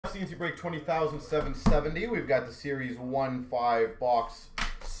CNC break 20,770. We've got the Series 1-5 box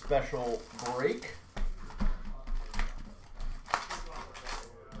special break.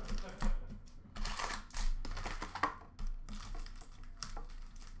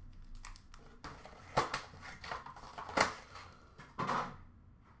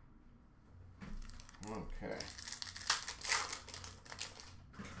 Okay.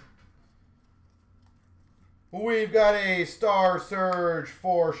 We've got a Star Surge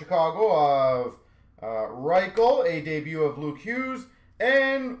for Chicago of Reichel, a debut of Luke Hughes,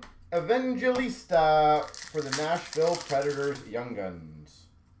 and Evangelista for the Nashville Predators Young Guns.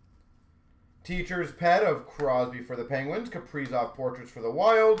 Teacher's Pet of Crosby for the Penguins, Kaprizov Portraits for the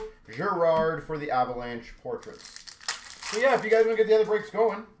Wild, Girard for the Avalanche Portraits. So yeah, if you guys want to get the other breaks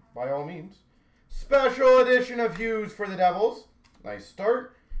going, by all means. Special edition of Hughes for the Devils. Nice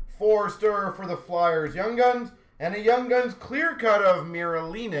start. Forster for the Flyers Young Guns. And a Young Guns clear cut of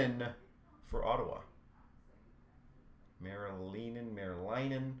Merlinen for Ottawa.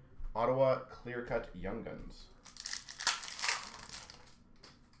 Merlinen, Ottawa clear cut Young Guns.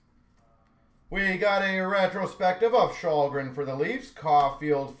 We got a retrospective of Shalgren for the Leafs.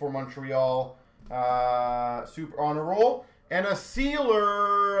 Caulfield for Montreal. Super honor roll. And a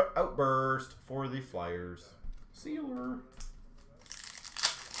Sealer outburst for the Flyers. Sealer.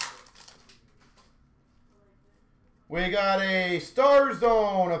 We got a Star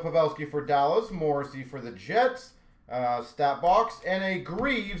Zone of Pavelski for Dallas. Morrissey for the Jets. Stat box. And a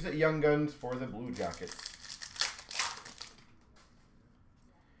Greaves at Young Guns for the Blue Jackets.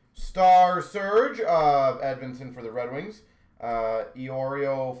 Star Surge of Edvinsson for the Red Wings.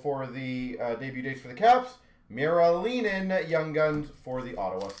 Iorio for the debut dates for the Caps. Merlinen Young Guns for the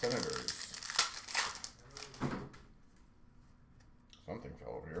Ottawa Senators. Something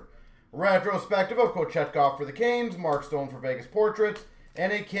fell over here. Retrospective of Kochetkov for the Canes. Mark Stone for Vegas Portraits.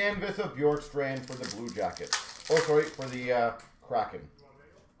 And a canvas of Bjorkstrand for the Blue Jackets. Oh, sorry, for the Kraken.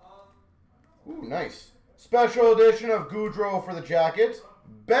 Ooh, nice. Special edition of Goudreau for the Jackets.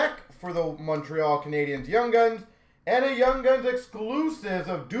 Beck for the Montreal Canadiens Young Guns. And a Young Guns exclusives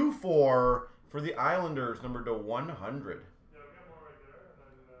of Dufour for the Islanders, numbered to 100.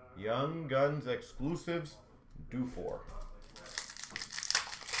 Young Guns exclusives, Dufour.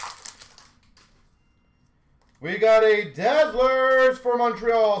 We got a Dazzlers for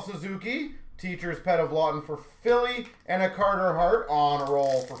Montreal, Suzuki. Teacher's Pet of Lawton for Philly. And a Carter Hart on a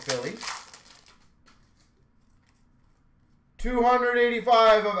roll for Philly.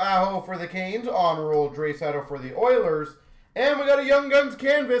 285 of Aho for the Canes. On a roll, Draisaitl for the Oilers. And we got a Young Guns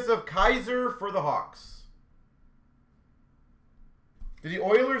canvas of Kaiser for the Hawks. Did the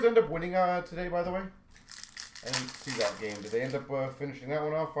Oilers end up winning today, by the way? I didn't see that game. Did they end up finishing that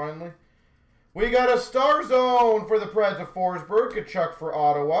one off finally? We got a Star Zone for the Preds of Forsberg. Kachuk for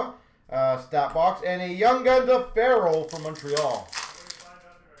Ottawa. Stat box. And a Young Guns of Farrell for Montreal.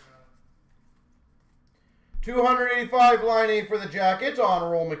 285 line A for the Jackets. On a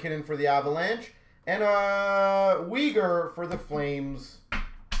roll, McKinnon for the Avalanche. And a Uyghur for the Flames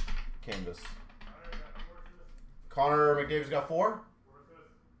canvas. Connor McDavid's got 4?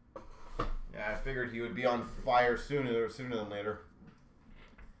 Yeah, I figured he would be on fire sooner than later.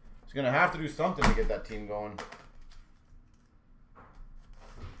 He's going to have to do something to get that team going.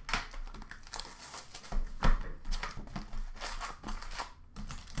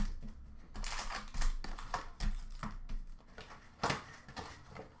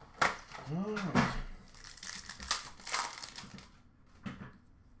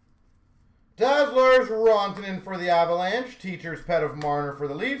 Dazzlers, Rontanen for the Avalanche. Teacher's Pet of Marner for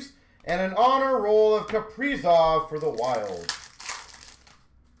the Leafs. And an honor roll of Kaprizov for the Wild.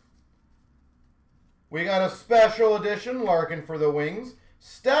 We got a special edition, Larkin for the Wings.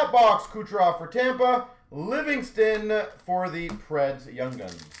 Stat box, Kucherov for Tampa. Livingston for the Preds Young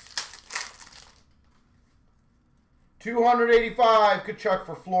Guns. 285, Kachuk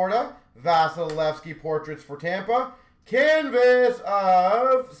for Florida. Vasilevsky Portraits for Tampa. Canvas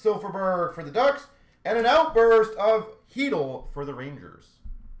of Silverberg for the Ducks. And an outburst of Hedel for the Rangers.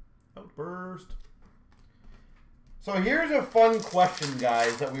 Outburst. So here's a fun question,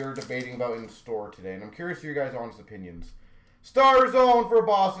 guys, that we were debating about in store today. And I'm curious your guys' honest opinions. Star Zone for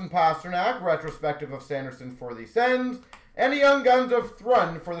Boston Pasternak. Retrospective of Sanderson for the Sens. And a Young Guns of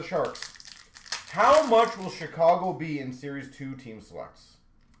Thrun for the Sharks. How much will Chicago be in Series 2 team selects?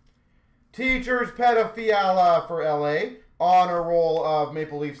 Teacher's Pet of Fiala for LA. Honor roll of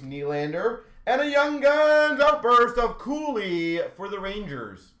Maple Leafs Nylander. And a Young Guns outburst of Cooley for the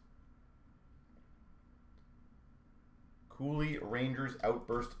Rangers. Cooley Rangers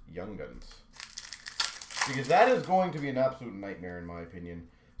outburst Young Guns. Because that is going to be an absolute nightmare in my opinion.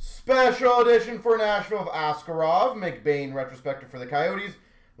 Special edition for Nashville of Askarov. McBain retrospective for the Coyotes.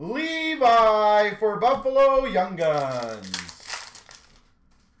 Levi for Buffalo Young Guns.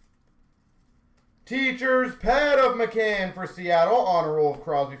 Teacher's Pet of McCann for Seattle. Honor roll of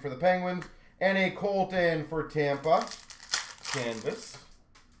Crosby for the Penguins. And a Colton for Tampa. Canvas.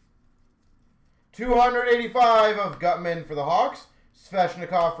 285 of Gutman for the Hawks.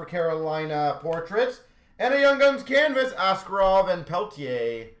 Sveshnikov for Carolina Portraits. And a Young Guns canvas, Askarov and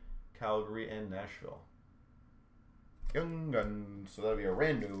Peltier, Calgary and Nashville. Young Guns, so that'll be a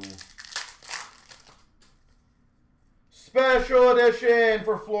rando. Special edition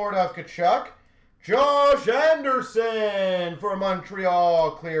for Florida of Tkachuk. Josh Anderson for Montreal,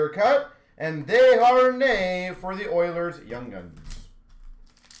 clear cut. And Desharnais for the Oilers, Young Guns.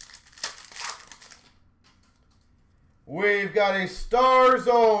 We've got a Star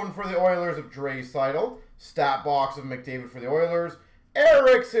Zone for the Oilers of Draisaitl. Stat box of McDavid for the Oilers.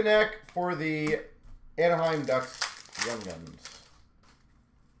 Eric Sinek for the Anaheim Ducks, Young Guns.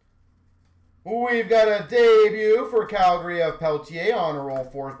 We've got a debut for Calgary of Peltier. Honor roll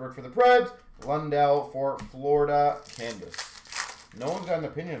Forsberg for the Preds. Lundell for Florida, canvas. No one's got an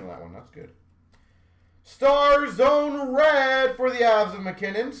opinion on that one. That's good. Star Zone Red for the Avs of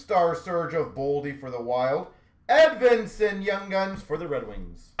McKinnon. Star Surge of Boldy for the Wild. Edvinsson Young Guns for the Red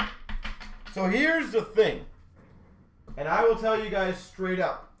Wings. So here's the thing, and I will tell you guys straight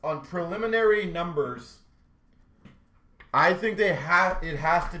up, on preliminary numbers, I think it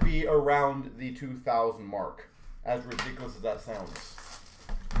has to be around the 2,000 mark, as ridiculous as that sounds.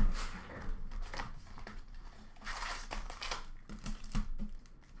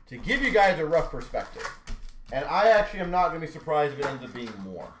 To give you guys a rough perspective, and I actually am not going to be surprised if it ends up being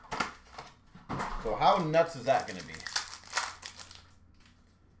more. So how nuts is that going to be?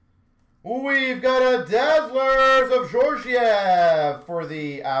 We've got a Dazzlers of Georgiev for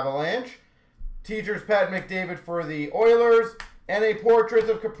the Avalanche. Teacher's Pet McDavid for the Oilers. And a Portrait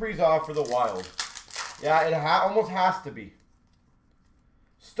of Kaprizov for the Wild. Yeah, it almost has to be.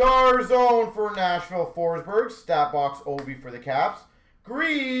 Star Zone for Nashville Forsberg. Stat box Ovi for the Caps.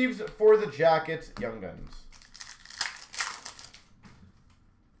 Greaves for the Jackets, Young Guns.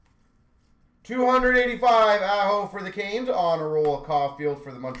 285 Aho for the Canes. Honor roll of Caulfield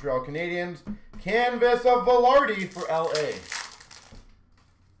for the Montreal Canadiens. Canvas of Velarde for LA.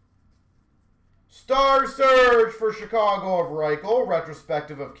 Star Surge for Chicago of Reichel.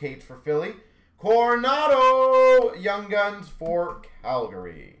 Retrospective of Cates for Philly. Coronado Young Guns for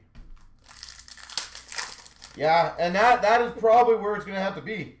Calgary. Yeah, and that is probably where it's going to have to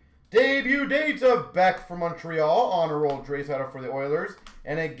be. Debut dates of Beck for Montreal. Honor roll Draisaitl for the Oilers.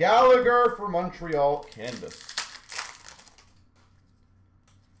 And a Gallagher for Montreal canvas.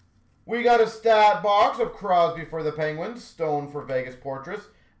 We got a stat box of Crosby for the Penguins. Stone for Vegas Portraits.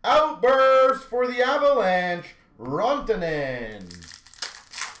 Outburst for the Avalanche. Rantanen.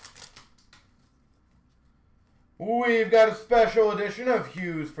 We've got a special edition of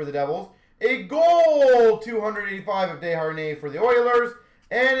Hughes for the Devils. A gold 285 of Desharnais for the Oilers.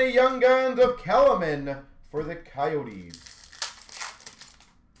 And a Young Guns of Kellerman for the Coyotes.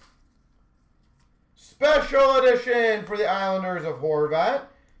 Special edition for the Islanders of Horvat.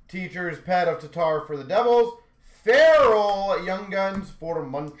 Teacher's Pet of Tatar for the Devils. Farrell Young Guns for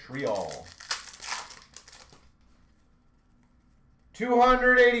Montreal.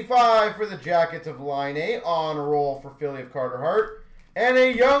 285 for the Jackets of Line A. Honor roll for Philly of Carter Hart. And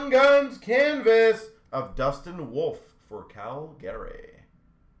a Young Guns canvas of Dustin Wolf for Calgary.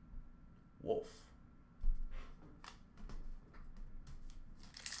 Wolf.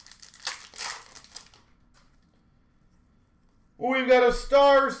 We've got a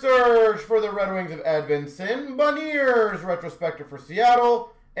Star Surge for the Red Wings of Edvinsson. Beniers retrospective for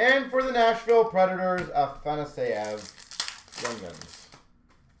Seattle. And for the Nashville Predators, Afanaseyev. Young Guns.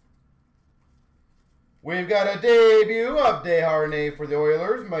 We've got a debut of Desharnais for the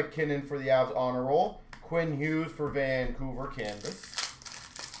Oilers. McKinnon for the Avs honor roll. Quinn Hughes for Vancouver canvas.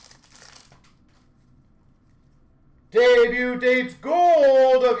 Debut dates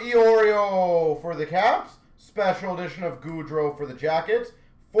gold of Iorio for the Caps. Special edition of Goudreau for the Jackets.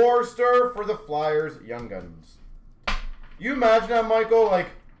 Forster for the Flyers, Young Guns. You imagine that, Michael?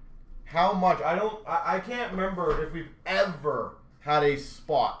 Like, how much? I can't remember if we've ever had a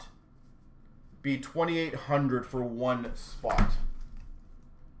spot be $2,800 for one spot.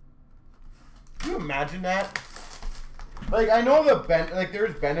 Can you imagine that? Like, I know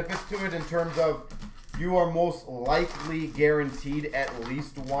there's benefits to it in terms of you are most likely guaranteed at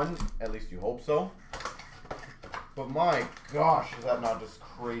least one. At least you hope so. But my gosh, is that not just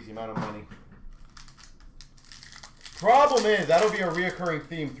crazy amount of money? Problem is, that'll be a reoccurring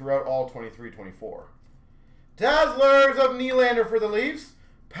theme throughout all 23-24. Dazzlers of Nylander for the Leafs.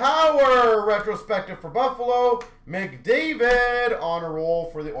 Power retrospective for Buffalo. McDavid on a roll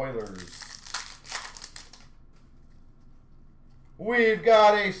for the Oilers. We've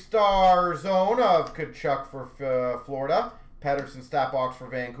got a Star Zone of Tkachuk for Florida. Pettersson stat box for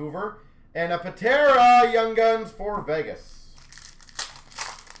Vancouver. And a Patera Young Guns for Vegas.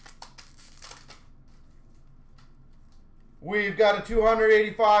 We've got a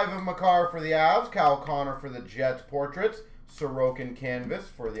 285 of Makar for the Avs. Kyle Connor for the Jets portraits. Sorokin canvas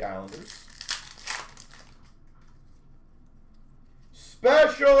for the Islanders.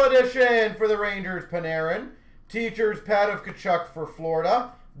 Special edition for the Rangers, Panarin. Teacher's pet of Tkachuk for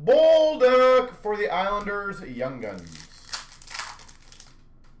Florida. Bolduc for the Islanders, Young Guns.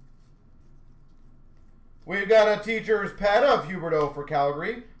 We've got a teacher's pet of Huberdeau for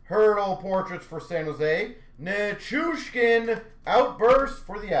Calgary. Hurdle portraits for San Jose. Nichushkin outburst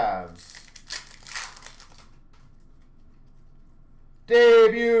for the Avs.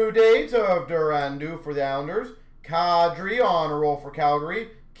 Debut date of Durandu for the Islanders. Kadri on a roll for Calgary.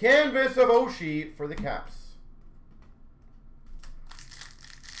 Canvas of Oshie for the Caps.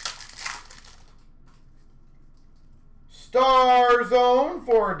 Star Zone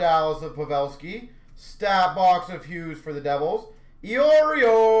for Dallas of Pavelski. Stat box of Hughes for the Devils.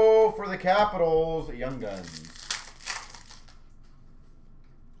 Iorio for the Capitals, Young Guns.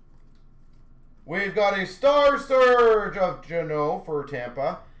 We've got a Star Surge of Jeannot for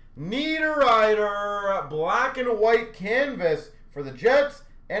Tampa. Niederreiter black and white canvas for the Jets.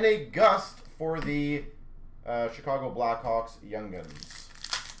 And a Gust for the Chicago Blackhawks, Young Guns.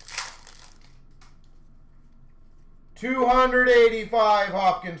 285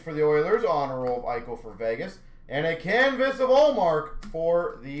 Hopkins for the Oilers. Honor roll of Eichel for Vegas. And a canvas of Allmark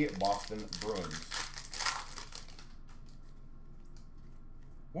for the Boston Bruins.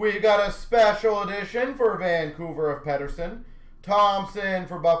 We've got a special edition for Vancouver of Pettersson. Thompson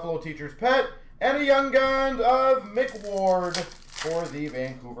for Buffalo Teacher's Pet. And a Young Guns of Mick Ward for the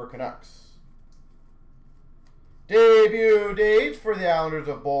Vancouver Canucks. Debut dates for the Islanders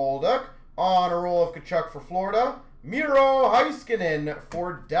of Bolduc. On a roll of Tkachuk for Florida. Miro Heiskanen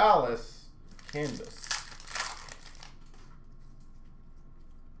for Dallas canvas.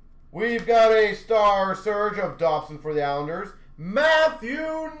 We've got a Star Surge of Dobson for the Islanders.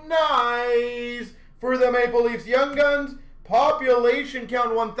 Matthew Nyes for the Maple Leafs Young Guns. Population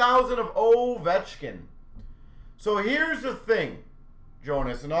count 1,000 of Ovechkin. So here's the thing,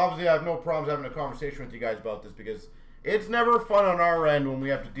 Jonas, and obviously I have no problems having a conversation with you guys about this because it's never fun on our end when we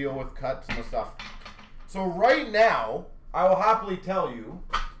have to deal with cuts and stuff. So right now, I will happily tell you,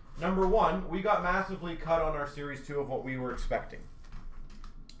 number one, we got massively cut on our Series 2 of what we were expecting.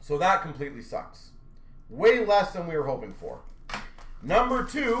 So that completely sucks. Way less than we were hoping for. Number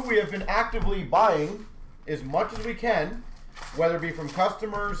two, we have been actively buying as much as we can, whether it be from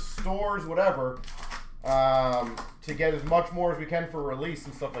customers, stores, whatever, to get as much more as we can for release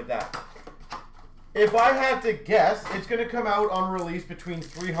and stuff like that. If I had to guess, it's going to come out on release between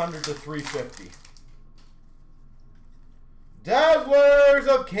 300 to 350. Dazzlers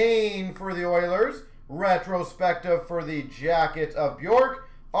of Kane for the Oilers. Retrospective for the Jackets of Bjork.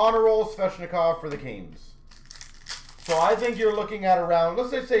 Honor roll Svechnikov for the Canes. So I think you're looking at around,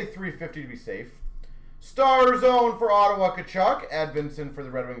 let's just say 350 to be safe. Star Zone for Ottawa Tkachuk. Edvinsson for the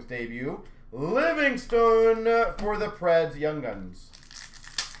Red Wings debut. Livingston for the Preds Young Guns.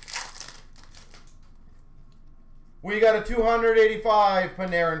 We got a 285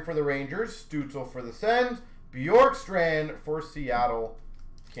 Panarin for the Rangers. Stutzel for the Sens. Bjorkstrand for Seattle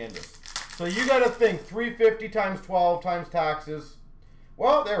canvas. So you got to think 350 times 12 times taxes.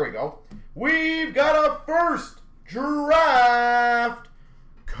 Well, there we go. We've got a first draft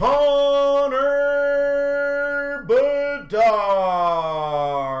Connor Bedard.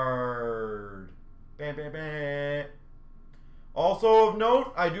 Bam, bam, bam. Also of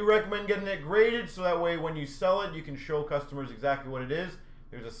note, I do recommend getting it graded so that way when you sell it, you can show customers exactly what it is.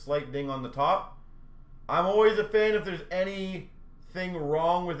 There's a slight ding on the top. I'm always a fan if there's anything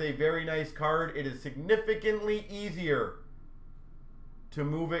wrong with a very nice card. It is significantly easier to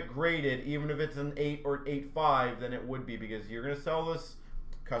move it graded, even if it's an 8 or 8.5, than it would be, because you're going to sell this,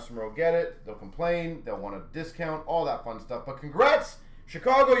 customer will get it, they'll complain, they'll want a discount, all that fun stuff. But congrats,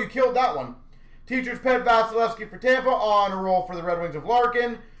 Chicago, you killed that one. Teacher's Pet Vasilevsky for Tampa, on a roll for the Red Wings of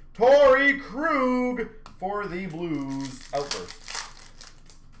Larkin. Torrey Krug for the Blues Outburst.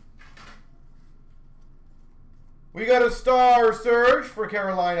 We got a Star Surge for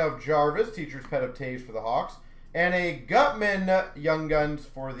Carolina of Jarvis, Teacher's Pet of Taves for the Hawks, and a Gutman Young Guns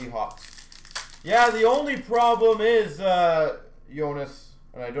for the Hawks. Yeah, the only problem is, Jonas,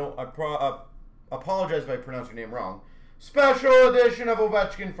 and I apologize if I pronounce your name wrong. Special edition of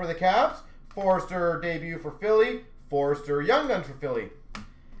Ovechkin for the Caps. Forster debut for Philly. Forster Young Guns for Philly.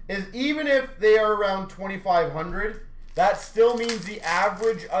 Is even if they are around 2,500, that still means the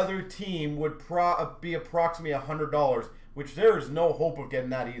average other team would be approximately $100, which there is no hope of getting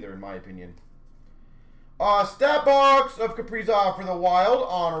that either, in my opinion. Stat box of Kaprizov for the Wild.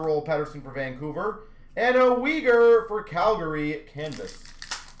 Honor roll Pettersson for Vancouver. And a Uyghur for Calgary canvas.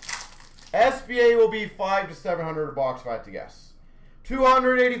 SBA will be $500 to $700 a box if I had to guess.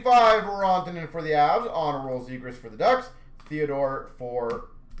 285 Rantanen for the Avs. Honor roll Zegras for the Ducks. Theodore for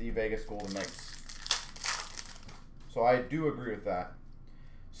the Vegas Golden Knights. So I do agree with that.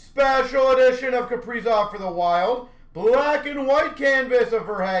 Special edition of Kaprizov for the Wild. Black and white canvas of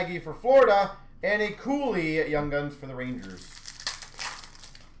Verhaeghe for Florida. And a Cooley Young Guns for the Rangers.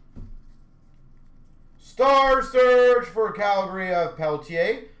 Star Surge for Calgary of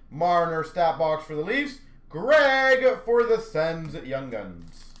Pelletier. Marner stat box for the Leafs. Greg for the Sens Young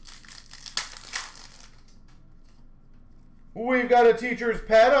Guns. We've got a Teacher's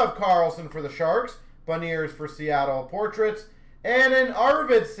Pet of Carlson for the Sharks. Beniers for Seattle Portraits. And an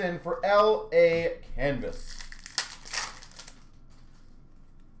Arvidsson for LA Canvas.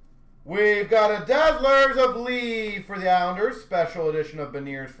 We've got a Dazzlers of Lee for the Islanders. Special edition of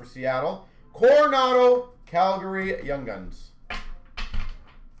Beniers for Seattle. Coronado, Calgary Young Guns.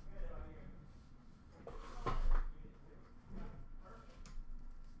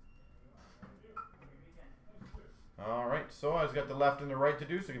 All right, so I've got the left and the right to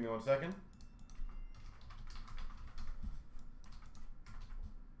do, so give me 1 second.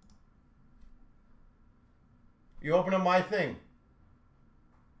 You open up my thing.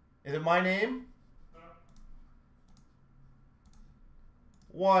 Is it my name?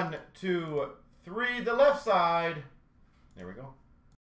 1, 2, 3, the left side. There we go.